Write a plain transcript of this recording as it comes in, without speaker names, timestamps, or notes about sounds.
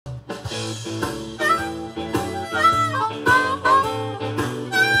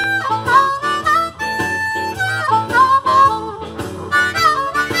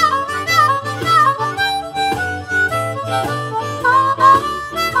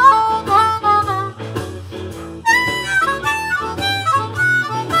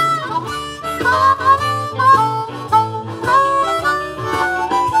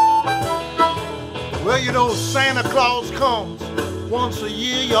Well, you know, Santa Claus comes once a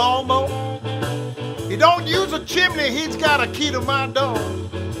year, y'all know. He don't use a chimney, he's got a key to my door.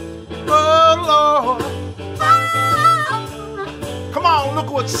 Oh, Lord. Come on, look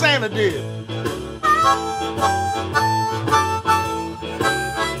what Santa did.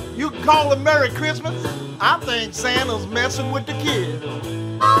 You can call it Merry Christmas. I think Santa's messing with the kids.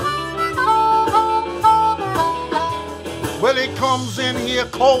 Well, he comes in here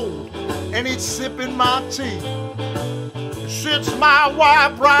cold and he's sipping my tea. Sits my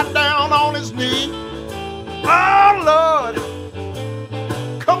wife right down on his knee. Oh, Lord.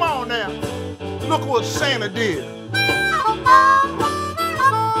 Come on now. Look what Santa did.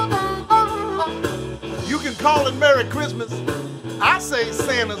 You can call it Merry Christmas. I say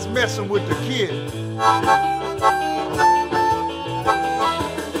Santa's messing with the kids.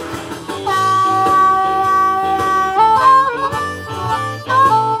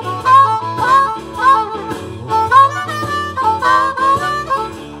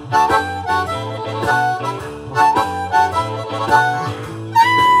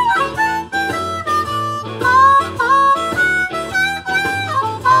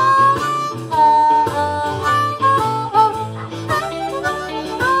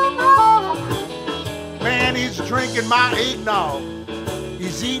 Drinking my eggnog,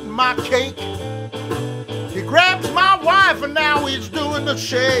 he's eating my cake. He grabs my wife and now he's doing the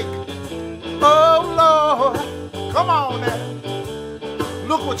shake. Oh Lord, come on now.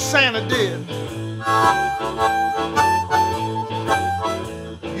 Look what Santa did.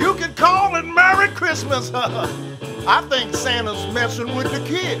 You can call it Merry Christmas. I think Santa's messing with the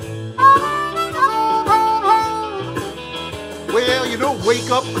kids. Well, you don't wake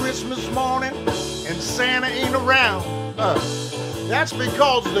up Christmas morning and Santa ain't around. That's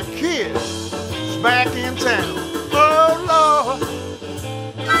because the kid is back in town. Oh, Lord.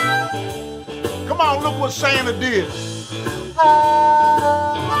 Come on, look what Santa did.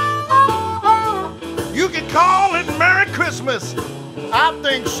 You can call it Merry Christmas. I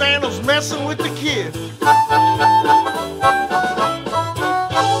think Santa's messing with the kid.